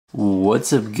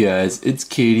What's up guys, it's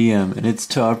KDM and it's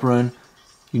Top Run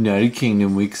United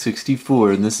Kingdom week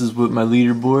 64 and this is what my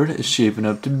leaderboard is shaping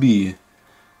up to be.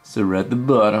 So we're at the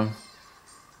bottom.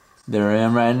 There I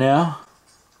am right now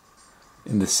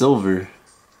in the silver,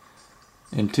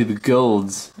 into the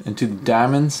golds, into the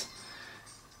diamonds,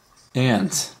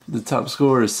 and the top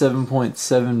score is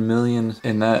 7.7 million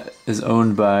and that is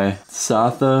owned by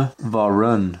Satha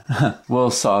Varun. Well,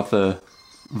 Satha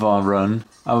Varun,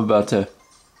 I'm about to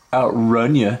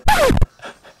outrun ya.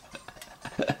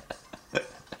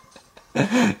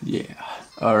 Yeah.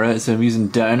 Alright, so I'm using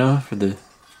Dino for the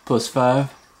 +5.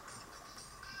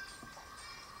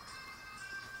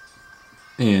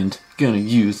 And gonna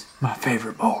use my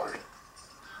favorite board.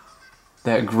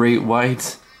 That great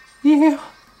white. Yeah.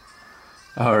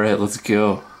 Alright, let's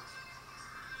go.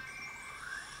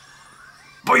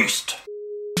 Beast!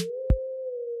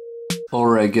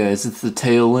 Alright guys, it's the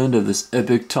tail end of this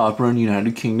epic Top Run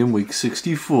United Kingdom week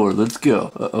 64. Let's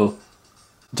go. Uh-oh.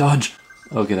 Dodge!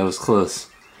 Okay, that was close.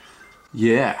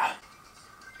 Yeah.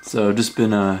 So I've just been,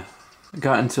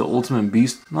 got into Ultimate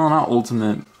Beast. No, not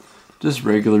Ultimate. Just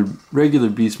regular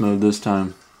Beast mode this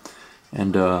time.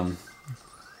 And, I'm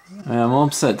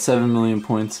almost at 7 million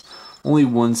points. Only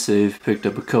one save. Picked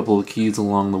up a couple of keys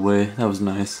along the way. That was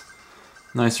nice.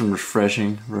 Nice and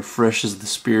refreshing. Refreshes the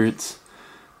spirits.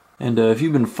 And if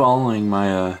you've been following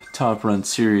my Top Run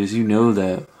series, you know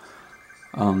that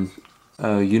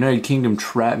United Kingdom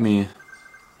trapped me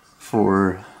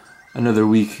for another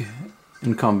week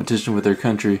in competition with their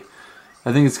country.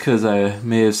 I think it's because I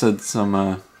may have said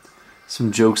some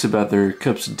jokes about their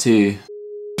cups of tea.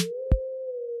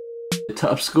 The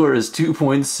top score is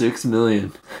 2.6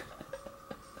 million.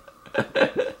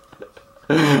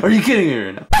 Are you kidding me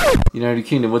right now? United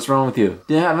Kingdom, what's wrong with you?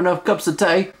 Didn't have enough cups of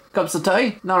tea? Cups of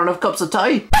tea? Not enough cups of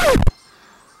tea?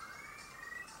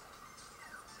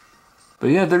 But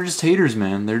yeah, they're just haters,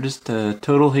 man. They're just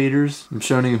total haters. I'm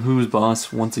showing you who's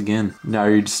boss once again. Now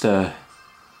you're just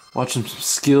watching some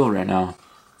skill right now.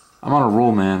 I'm on a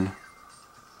roll, man.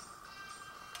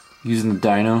 Using the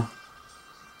Dino.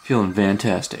 Feeling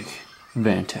fantastic.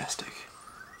 Fantastic.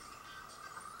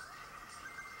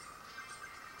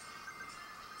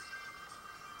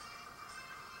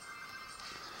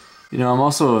 You know, I'm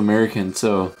also American,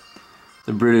 so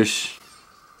the British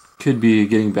could be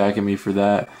getting back at me for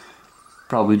that.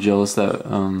 Probably jealous that,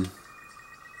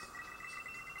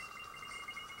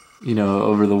 you know,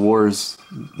 over the wars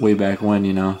way back when,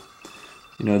 you know,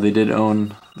 they did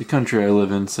own the country I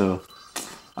live in, so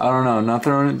I don't know, not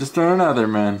throwing it, just throwing it out there,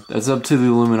 man. That's up to the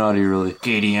Illuminati, really.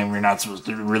 KDM, you're not supposed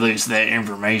to release that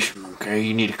information, okay?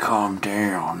 You need to calm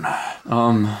down.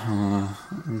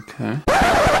 Okay.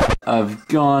 I've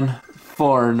gone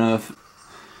far enough,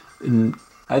 and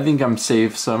I think I'm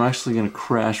safe, so I'm actually gonna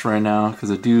crash right now, because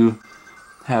I do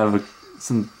have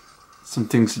some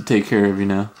things to take care of, you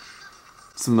know?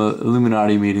 Some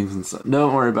Illuminati meetings and stuff.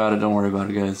 Don't worry about it,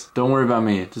 guys. Don't worry about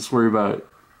me, just worry about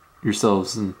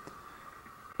yourselves. And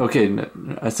okay,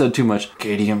 I said too much.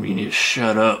 KDM, you need to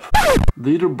shut up.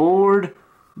 Leaderboard,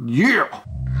 yeah!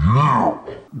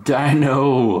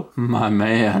 Dino, my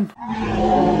man.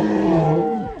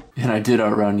 And I did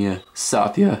outrun you,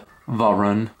 Satya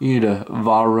Varun. You need to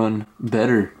Varun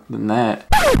better than that.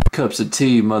 Cups of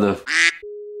tea, mother.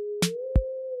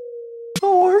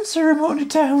 Award ceremony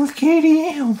time with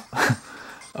KDM.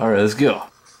 Alright, let's go.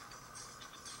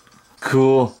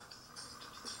 Cool.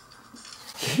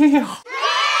 Yeah.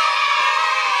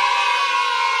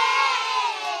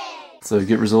 So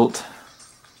get result.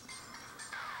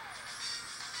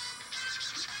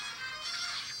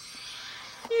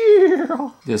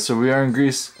 Yeah, so we are in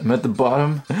Greece. I'm at the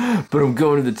bottom, but I'm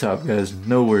going to the top, guys.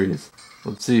 No worries.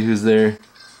 Let's see who's there.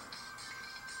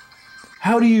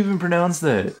 How do you even pronounce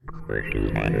that?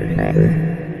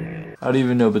 I don't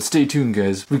even know, but stay tuned,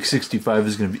 guys. Week 65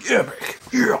 is going to be epic.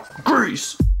 Yeah,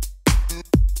 Greece!